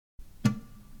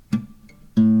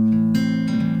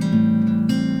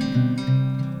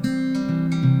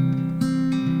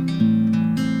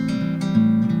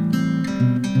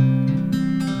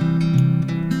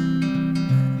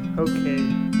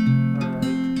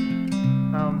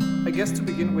I guess to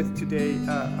begin with today,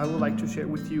 I would like to share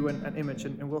with you an image,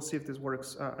 and we'll see if this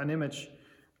works. An image,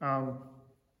 um,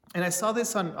 and I saw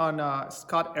this on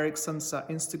Scott Erickson's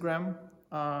Instagram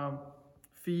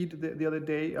feed the other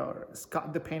day, or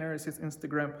Scott the Painter is his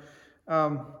Instagram.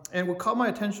 And what caught my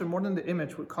attention more than the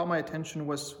image, what caught my attention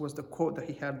was the quote that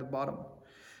he had at the bottom: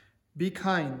 "Be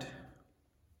kind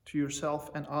to yourself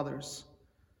and others,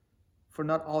 for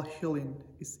not all healing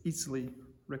is easily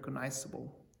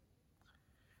recognizable."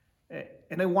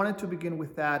 And I wanted to begin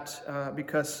with that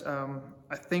because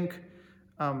I think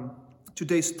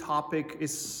today's topic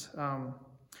is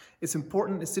it's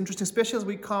important, it's interesting, especially as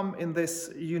we come in this,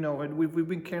 and we've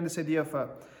been carrying this idea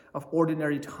of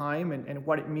ordinary time and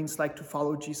what it means like to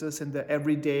follow Jesus in the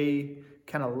everyday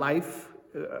kind of life,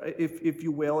 if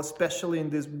you will, especially in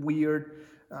this weird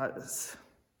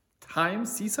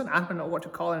season, I don't know what to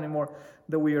call it anymore,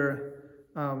 that we're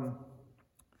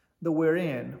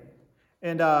in.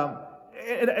 And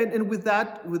with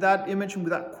that image and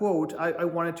with that quote, I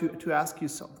wanted to ask you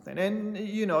something. And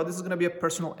this is going to be a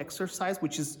personal exercise,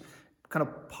 which is kind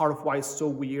of part of why it's so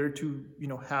weird to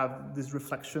have these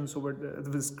reflections over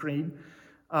the screen.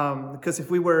 Because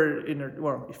if you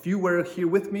were here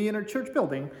with me in our church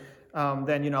building,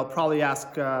 then I'll probably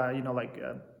ask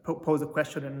pose a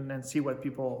question and see what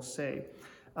people say.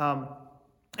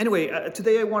 Anyway,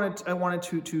 today I wanted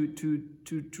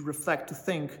to reflect, to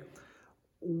think.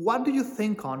 What do you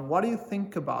think on? What do you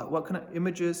think about? What kind of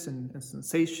images and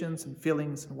sensations and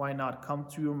feelings, and why not, come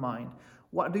to your mind?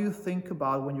 What do you think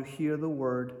about when you hear the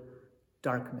word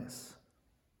darkness?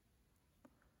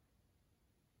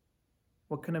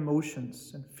 What kind of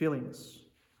emotions and feelings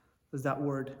does that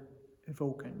word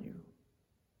evoke in you?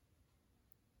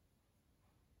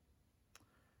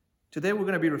 Today we're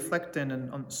going to be reflecting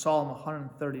on Psalm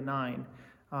 139,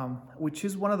 which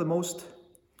is one of the most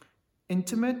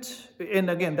intimate, and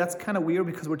again, that's kind of weird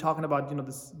because we're talking about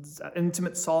this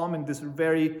intimate psalm in this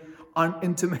very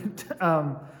unintimate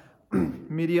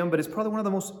medium, but it's probably one of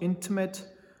the most intimate,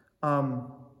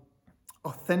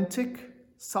 authentic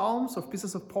psalms or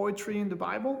pieces of poetry in the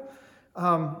Bible.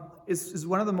 Is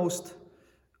one of the most,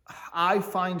 I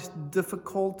find,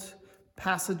 difficult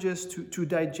passages to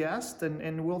digest,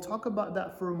 and we'll talk about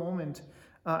that for a moment,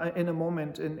 in a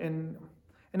moment,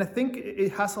 and I think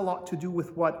it has a lot to do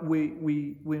with what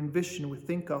we envision, we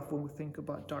think of when we think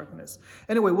about darkness.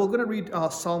 Anyway, we're going to read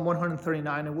Psalm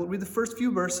 139, and we'll read the first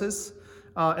few verses,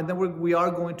 and then we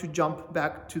are going to jump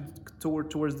back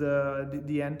towards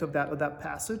the end of that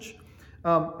passage.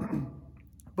 But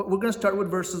we're going to start with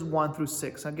verses 1 through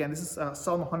 6. Again, this is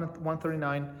Psalm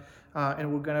 139,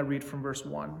 and we're going to read from verse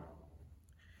 1.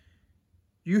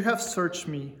 "You have searched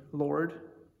me, Lord,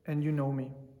 and you know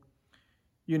me.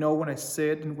 You know when I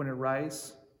sit and when I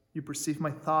rise. You perceive my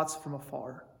thoughts from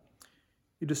afar.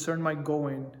 You discern my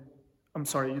going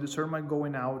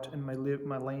out and my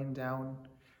laying down.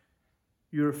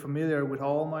 You are familiar with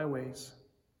all my ways.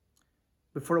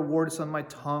 Before a word is on my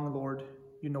tongue, Lord,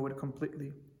 you know it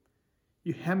completely.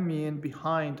 You hem me in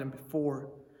behind and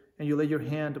before, and you lay your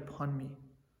hand upon me.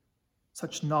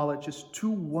 Such knowledge is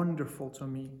too wonderful to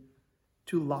me,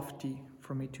 too lofty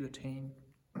for me to attain."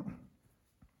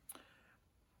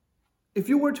 If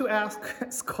you were to ask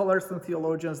scholars and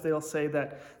theologians, they'll say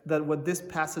that what this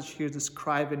passage here is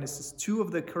describing is two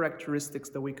of the characteristics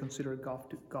that we consider God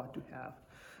to have.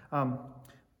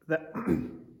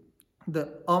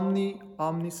 The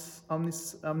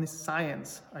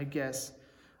omniscience, I guess,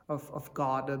 of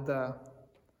God,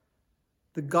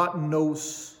 the God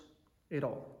knows it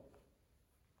all.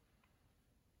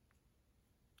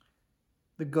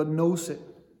 The God knows it.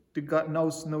 The God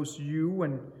knows you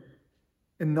and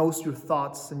knows your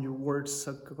thoughts and your words,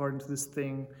 according to this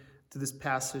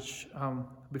passage,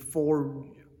 before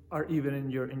or even in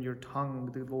your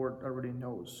tongue. The Lord already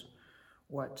knows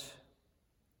what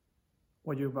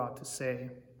you're about to say.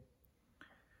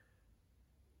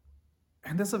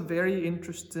 And that's a very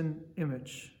interesting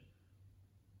image.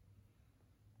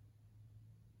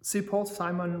 See, Paul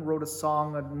Simon wrote a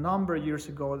song a number of years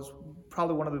ago. It's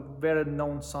probably one of the very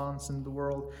known songs in the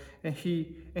world. And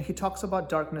he talks about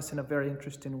darkness in a very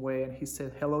interesting way. And he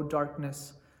said, "Hello,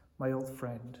 darkness, my old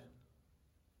friend.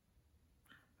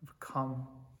 I've come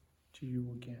to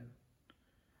you again.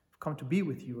 I've come to be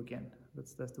with you again."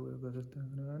 That's the way.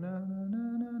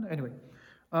 Anyway,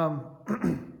 and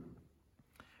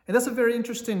that's a very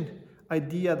interesting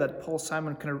idea that Paul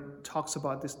Simon kind of talks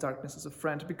about this darkness as a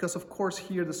friend, because of course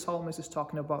here the psalmist is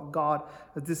talking about God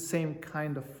as this same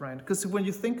kind of friend. Because when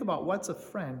you think about what's a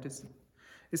friend, it's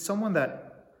someone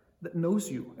that knows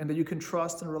you and that you can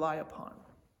trust and rely upon.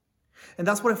 And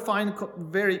that's what I find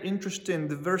very interesting,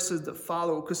 the verses that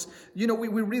follow, because, we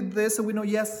read this and we know,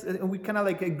 yes, and we kind of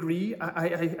like agree,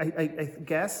 I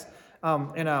guess,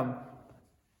 in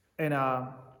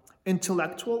a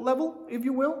intellectual level, if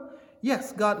you will.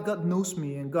 Yes, God knows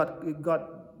me, and God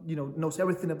knows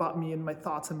everything about me and my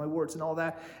thoughts and my words and all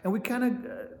that. And we kind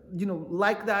of,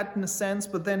 like that in a sense,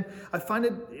 but then I find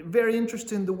it very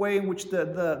interesting the way in which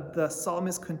the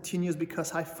psalmist continues,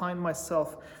 because I find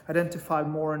myself identified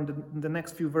more in the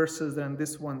next few verses than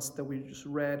these ones that we just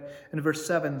read. And verse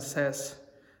 7 says,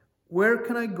 "Where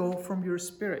can I go from your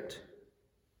spirit?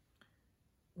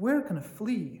 Where can I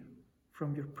flee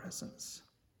from your presence?"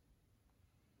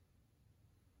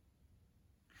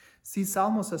 See, it's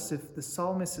almost as if the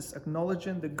psalmist is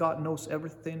acknowledging that God knows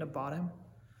everything about him,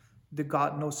 that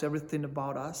God knows everything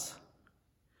about us,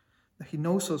 that he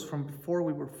knows us from before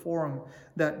we were formed,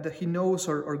 that he knows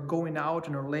our going out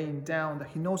and our laying down, that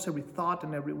he knows every thought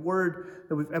and every word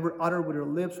that we've ever uttered with our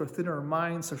lips or within our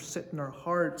minds or sit in our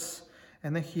hearts.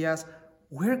 And then he asks,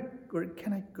 where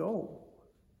can I go?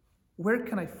 Where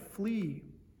can I flee?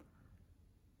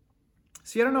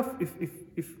 See, I don't know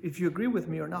if you agree with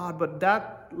me or not, but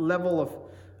that level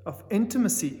of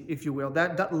intimacy, if you will,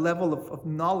 that level of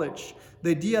knowledge, the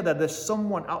idea that there's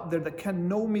someone out there that can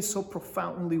know me so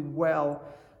profoundly well,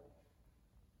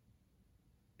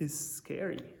 is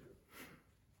scary.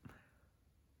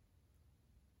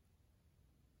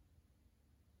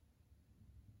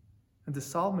 And the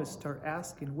psalmist start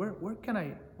asking, where can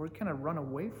I run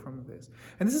away from this?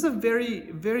 And this is a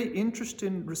very, very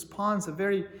interesting response, a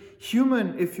very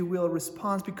human, if you will,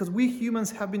 response, because we humans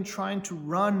have been trying to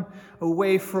run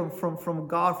away from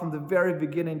God from the very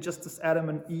beginning, just as Adam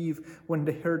and Eve, when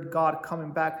they heard God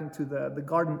coming back into the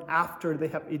garden after they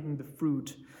have eaten the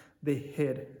fruit, they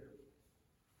hid.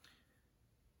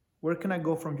 Where can I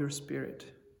go from your spirit?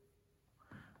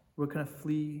 Where can I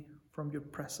flee from your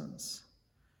presence?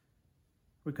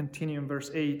 We continue in verse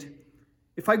 8.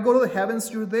 "If I go to the heavens,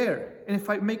 you're there. And if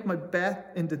I make my bed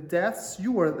in the depths,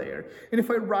 you are there. And if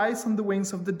I rise on the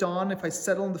wings of the dawn, if I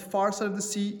settle on the far side of the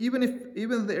sea,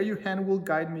 even there your hand will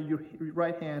guide me, your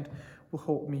right hand will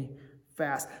hold me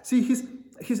fast." See,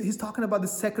 he's talking about the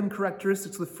second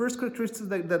characteristic. So the first characteristic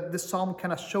that this psalm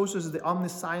kind of shows us is the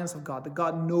omniscience of God, that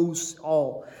God knows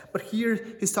all. But here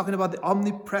he's talking about the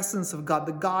omnipresence of God,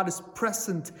 that God is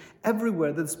present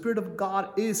everywhere, that the Spirit of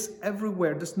God is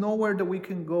everywhere. There's nowhere that we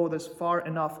can go that's far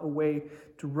enough away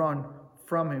to run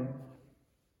from him.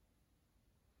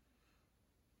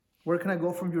 Where can I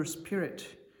go from your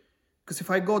Spirit? Because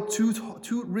if I go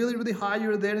too really, really high,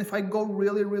 you're there. And if I go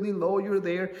really, really low, you're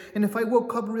there. And if I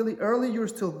woke up really early, you're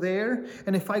still there.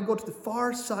 And if I go to the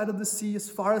far side of the sea, as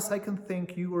far as I can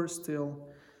think, you are still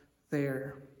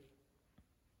there.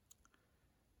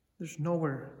 There's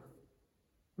nowhere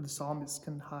where the psalmist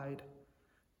can hide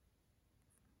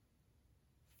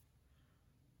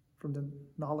from the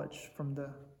knowledge, from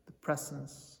the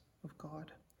presence of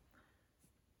God.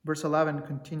 Verse 11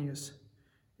 continues,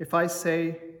 "If I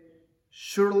say,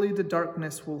 surely the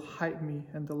darkness will hide me,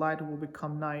 and the light will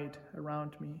become night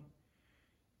around me.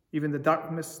 Even the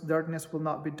darkness will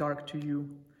not be dark to you.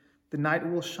 The night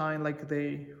will shine like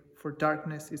day, for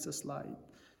darkness is as light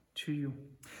to you."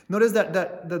 Notice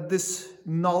that this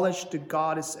knowledge that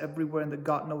God is everywhere and that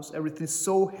God knows everything is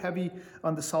so heavy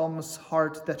on the psalmist's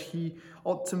heart that he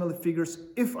ultimately figures,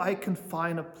 if I can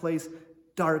find a place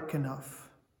dark enough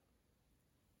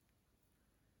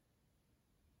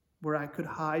where I could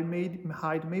hide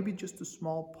maybe just a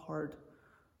small part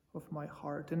of my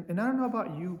heart. And I don't know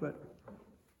about you,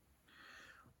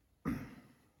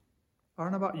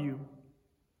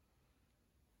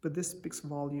 but this speaks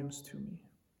volumes to me.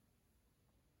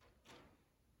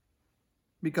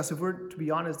 Because if we're to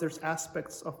be honest, there's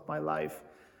aspects of my life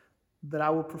that I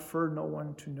would prefer no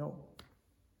one to know.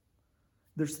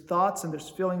 There's thoughts and there's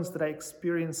feelings that I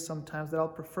experience sometimes that I'll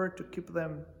prefer to keep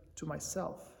them to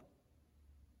myself.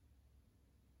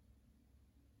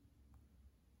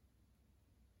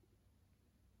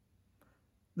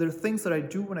 There are things that I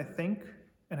do when I think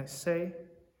and I say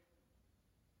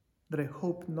that I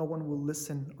hope no one will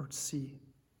listen or see.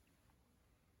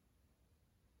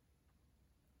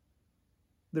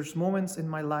 There's moments in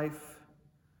my life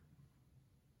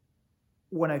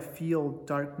when I feel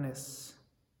darkness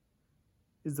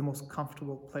is the most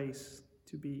comfortable place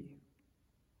to be.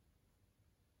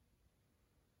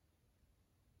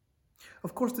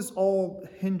 Of course, this all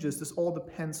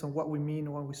depends on what we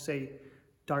mean when we say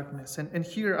darkness. And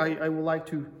here I would like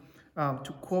to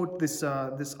quote this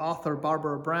author,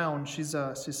 Barbara Brown. She's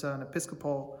an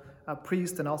Episcopal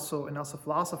priest and also a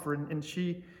philosopher, and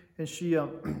she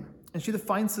And she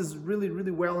defines this really,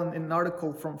 really well in an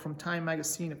article from Time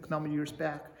magazine a number of years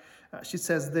back. She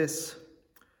says this: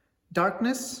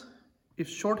 darkness is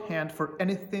shorthand for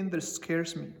anything that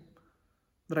scares me,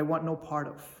 that I want no part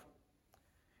of.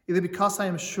 Either because I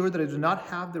am sure that I do not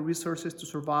have the resources to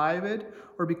survive it,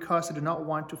 or because I do not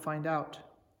want to find out.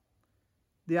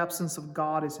 The absence of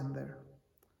God is in there,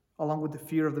 along with the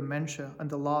fear of dementia and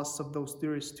the loss of those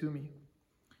dearest to me.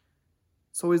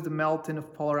 So is the melting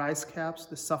of polar ice caps,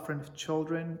 the suffering of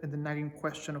children, and the nagging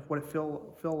question of what it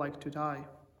feel like to die.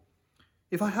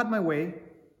 If I had my way,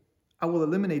 I will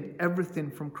eliminate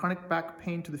everything from chronic back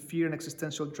pain to the fear and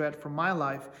existential dread from my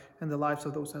life and the lives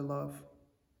of those I love.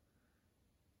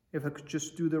 If I could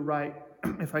just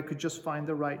if I could just find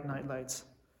the right nightlights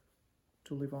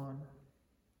to live on.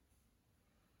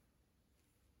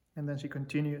 And then she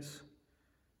continues,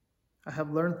 I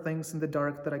have learned things in the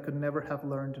dark that I could never have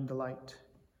learned in the light.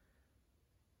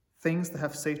 Things that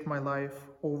have saved my life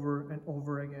over and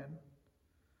over again.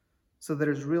 So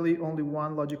there is really only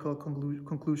one logical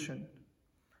conclusion.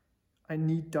 I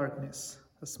need darkness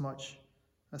as much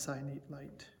as I need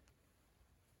light.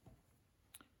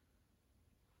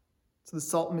 So the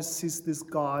psalmist sees this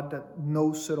God that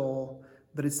knows it all,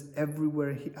 that is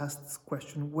everywhere. He asks this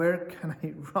question, where can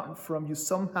I run from you?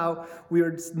 Somehow we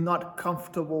are not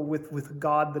comfortable with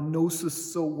God that knows us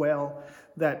so well,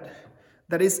 that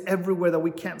is everywhere, that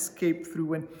we can't escape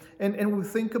through. And we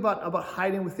think about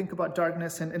hiding, we think about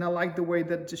darkness, and I like the way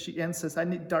that she ends this, I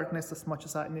need darkness as much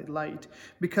as I need light.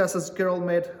 Because as Gerald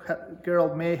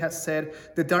May has said,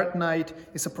 the dark night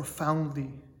is a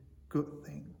profoundly good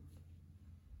thing.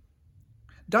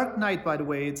 Dark night, by the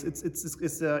way,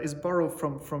 it's borrowed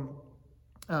from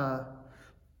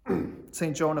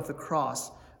St. John of the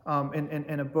Cross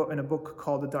in a book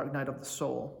called The Dark Night of the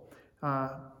Soul.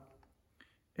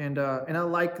 And I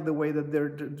like the way that they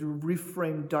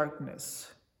reframe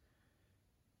darkness.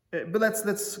 But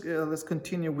let's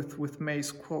continue with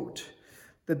May's quote.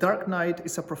 The dark night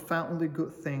is a profoundly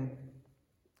good thing.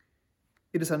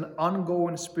 It is an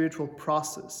ongoing spiritual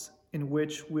process in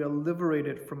which we are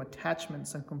liberated from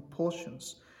attachments and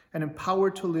compulsions and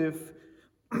empowered to live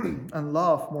and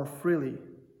love more freely.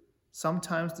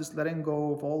 Sometimes this letting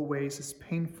go of all ways is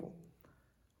painful,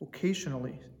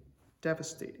 occasionally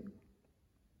devastating.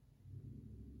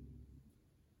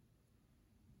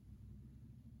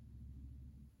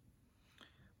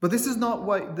 But this is not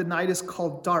why the night is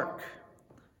called dark.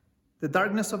 The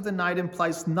darkness of the night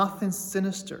implies nothing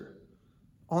sinister,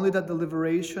 only that the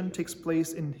liberation takes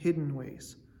place in hidden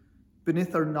ways,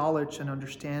 beneath our knowledge and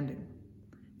understanding.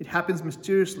 It happens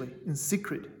mysteriously, in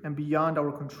secret, and beyond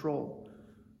our control.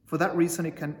 For that reason,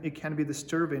 it can be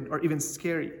disturbing or even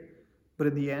scary, but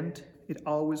in the end, it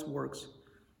always works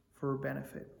for our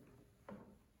benefit.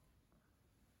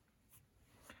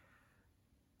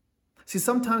 See,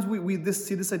 sometimes we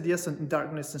see these ideas in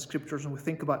darkness in scriptures, and we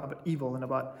think about evil and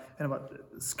about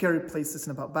scary places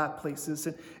and about bad places.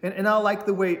 And I like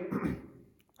the way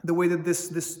that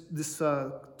this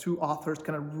two authors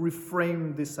kind of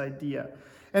reframe this idea.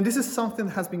 And this is something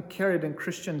that has been carried in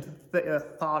Christian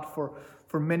thought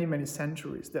for many, many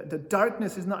centuries. That the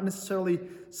darkness is not necessarily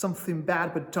something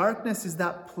bad, but darkness is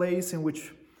that place in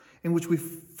which we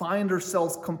find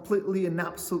ourselves completely and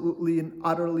absolutely and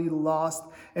utterly lost,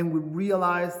 and we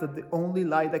realize that the only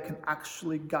light that can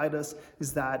actually guide us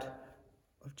is that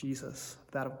of Jesus,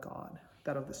 that of God,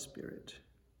 that of the Spirit.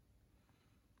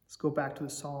 Let's go back to the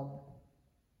psalm.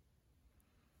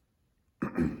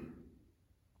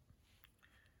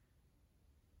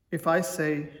 If I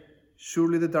say,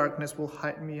 surely the darkness will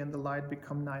hide me and the light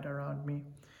become night around me,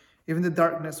 even the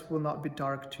darkness will not be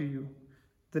dark to you.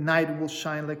 The night will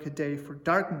shine like a day, for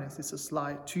darkness is as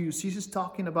light to you. Jesus is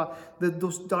talking about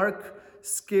those dark,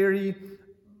 scary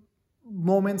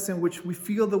moments in which we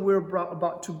feel that we're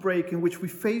about to break, in which we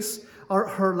face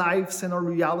our lives and our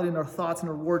reality and our thoughts and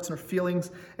our words and our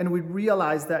feelings, and we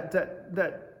realize that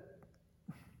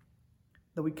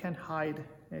we can't hide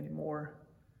anymore.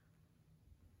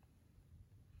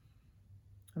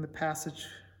 And the passage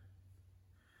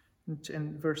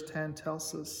in verse 10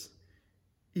 tells us,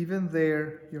 even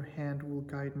there your hand will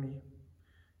guide me.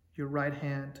 Your right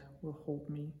hand will hold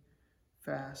me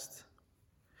fast.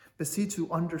 But see, to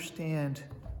understand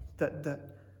to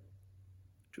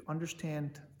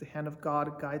understand the hand of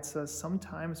God guides us,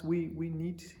 sometimes we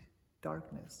need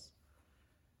darkness.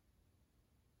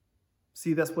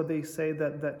 See, that's what they say,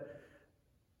 that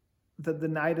the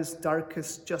night is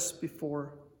darkest just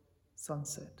before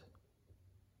sunset.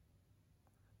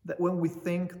 That when we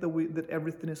think that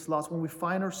everything is lost, when we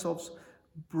find ourselves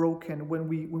broken, when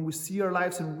we see our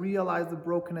lives and realize the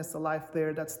brokenness of life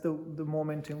there, that's the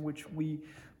moment in which we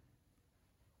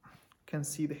can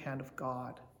see the hand of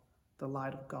God, the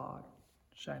light of God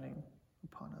shining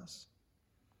upon us.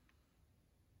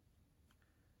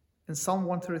 In Psalm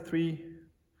 133,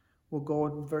 we'll go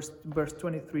in verse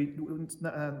 23,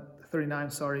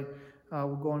 39, sorry.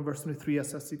 We'll go in verse 23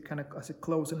 as it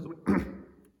closes,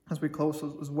 as we close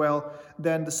as well.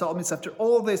 Then the psalmist, after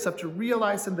all this, after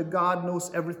realizing that God knows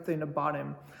everything about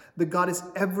him, that God is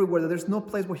everywhere, that there's no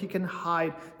place where he can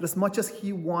hide, that as much as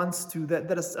he wants to, that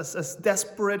as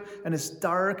desperate and as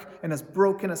dark and as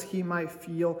broken as he might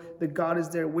feel, that God is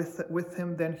there with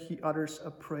him, then he utters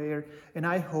a prayer. And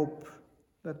I hope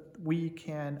that we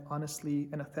can honestly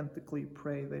and authentically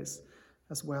pray this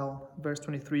as well. Verse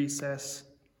 23 says,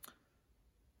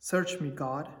 "Search me,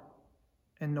 God,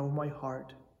 and know my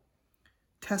heart.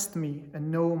 Test me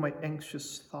and know my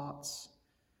anxious thoughts.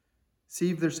 See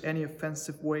if there's any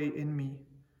offensive way in me,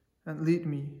 and lead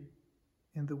me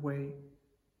in the way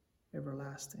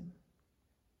everlasting."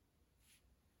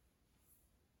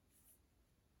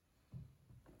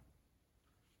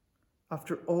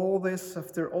 After all this,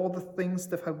 after all the things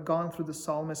that have gone through the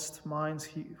psalmist's mind,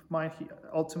 he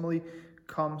ultimately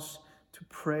comes to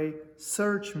pray,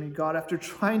 "Search me, God." After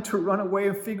trying to run away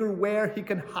and figure where he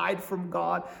can hide from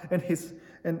God and his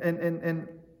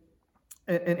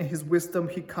wisdom,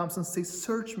 he comes and says,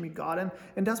 "Search me, God."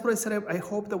 And that's what I said. I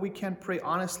hope that we can pray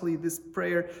honestly this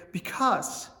prayer,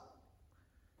 because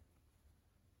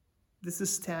this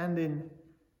is standing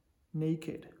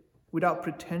naked, without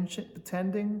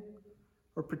pretending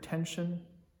or pretension,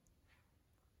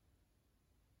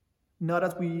 not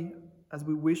as we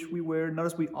wish we were, not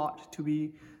as we ought to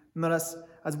be, not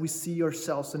as we see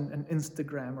ourselves in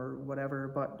Instagram or whatever,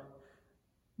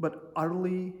 but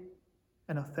utterly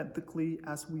and authentically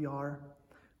as we are,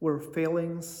 with our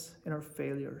failings and our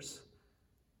failures,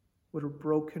 with our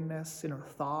brokenness in our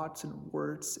thoughts and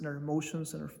words, in our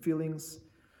emotions and our feelings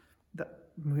that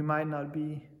we might not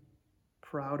be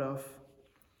proud of.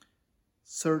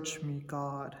 "Search me,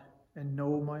 God, and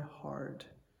know my heart.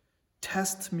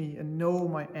 Test me and know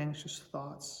my anxious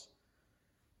thoughts.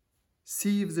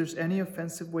 See if there's any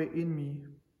offensive way in me,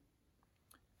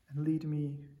 and lead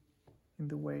me in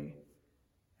the way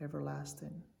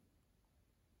everlasting."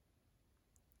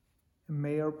 And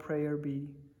may our prayer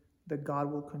be that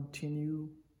God will continue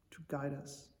to guide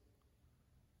us,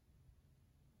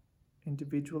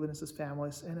 individually and as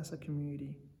families and as a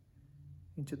community,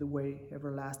 into the way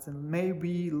everlasting. May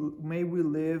we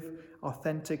live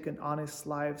authentic and honest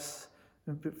lives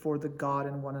before the God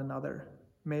and one another.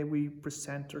 May we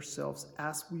present ourselves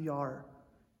as we are,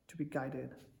 to be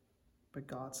guided by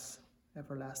God's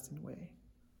everlasting way.